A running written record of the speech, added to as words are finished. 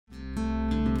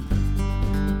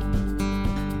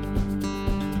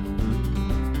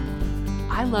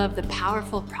love the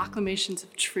powerful proclamations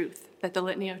of truth that the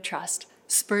Litany of Trust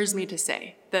spurs me to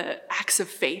say, the acts of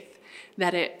faith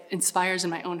that it inspires in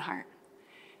my own heart.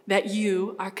 That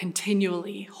you are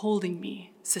continually holding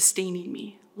me, sustaining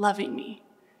me, loving me.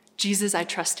 Jesus, I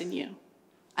trust in you.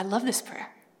 I love this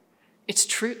prayer. It's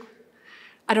true.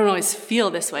 I don't always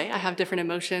feel this way. I have different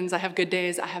emotions. I have good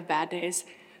days. I have bad days.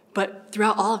 But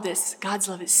throughout all of this, God's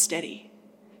love is steady.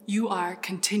 You are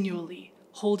continually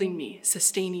holding me,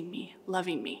 sustaining me,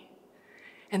 loving me.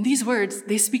 And these words,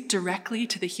 they speak directly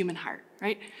to the human heart,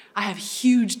 right? I have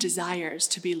huge desires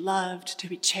to be loved, to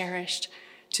be cherished,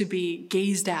 to be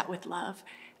gazed at with love.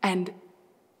 And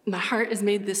my heart is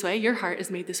made this way, your heart is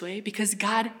made this way, because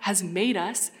God has made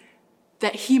us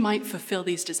that he might fulfill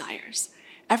these desires.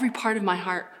 Every part of my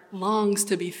heart longs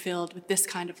to be filled with this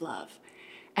kind of love.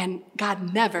 And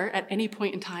God never, at any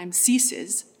point in time,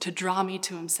 ceases to draw me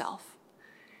to himself.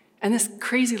 And this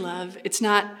crazy love, it's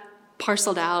not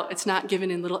parceled out, it's not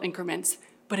given in little increments,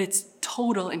 but it's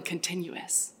total and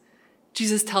continuous.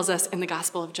 Jesus tells us in the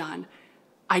Gospel of John,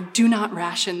 I do not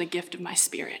ration the gift of my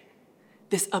Spirit.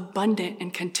 This abundant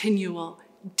and continual,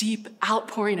 deep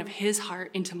outpouring of his heart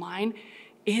into mine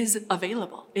is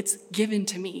available. It's given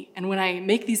to me. And when I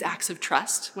make these acts of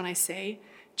trust, when I say,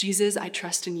 Jesus, I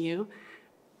trust in you,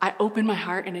 I open my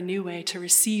heart in a new way to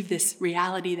receive this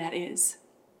reality that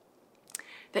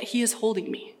he is holding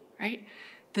me, right?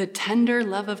 The tender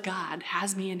love of God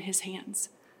has me in his hands.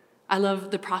 I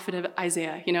love the prophet of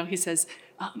Isaiah. He says,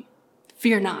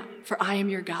 fear not, for I am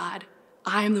your God.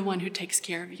 I am the one who takes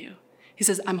care of you. He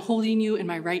says, I'm holding you in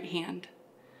my right hand.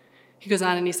 He goes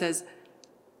on and he says,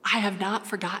 I have not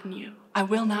forgotten you. I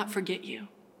will not forget you.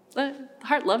 The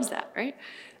heart loves that, right?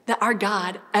 That our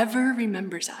God ever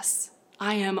remembers us.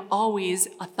 I am always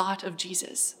a thought of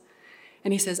Jesus.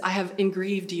 And he says, I have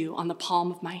engraved you on the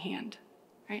palm of my hand,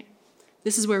 right?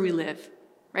 This is where we live,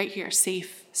 right here,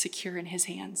 safe, secure in his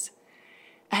hands.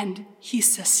 And he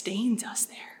sustains us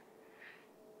there.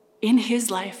 In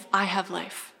his life, I have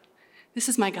life. This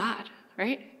is my God,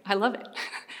 right? I love it.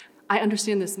 I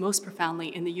understand this most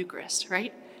profoundly in the Eucharist,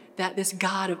 right? That this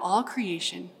God of all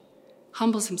creation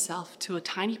humbles himself to a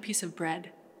tiny piece of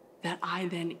bread that I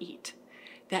then eat.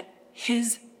 That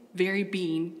his very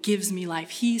being gives me life.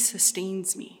 He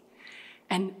sustains me.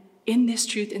 And in this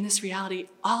truth, in this reality,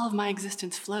 all of my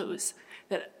existence flows.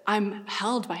 That I'm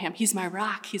held by him. He's my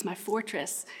rock. He's my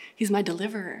fortress. He's my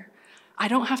deliverer. I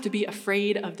don't have to be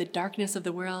afraid of the darkness of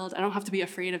the world. I don't have to be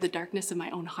afraid of the darkness of my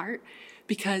own heart,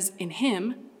 because in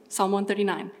him, Psalm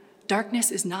 139, darkness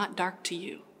is not dark to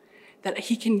you. That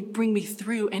he can bring me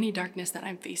through any darkness that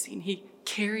I'm facing. He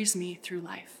carries me through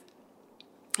life.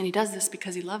 And he does this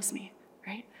because he loves me,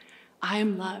 right? I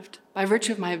am loved. By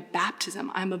virtue of my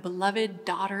baptism, I'm a beloved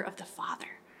daughter of the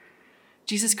Father.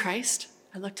 Jesus Christ,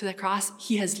 I look to the cross,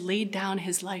 he has laid down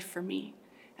his life for me.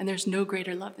 And there's no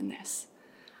greater love than this.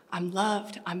 I'm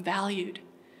loved, I'm valued,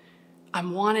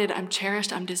 I'm wanted, I'm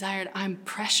cherished, I'm desired, I'm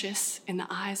precious in the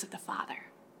eyes of the Father.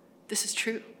 This is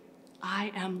true.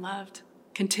 I am loved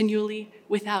continually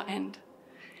without end.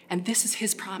 And this is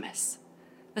his promise.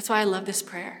 That's why I love this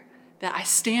prayer, that I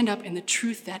stand up in the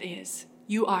truth that is,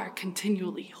 you are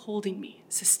continually holding me,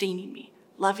 sustaining me,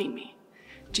 loving me.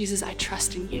 Jesus, I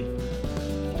trust in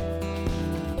you.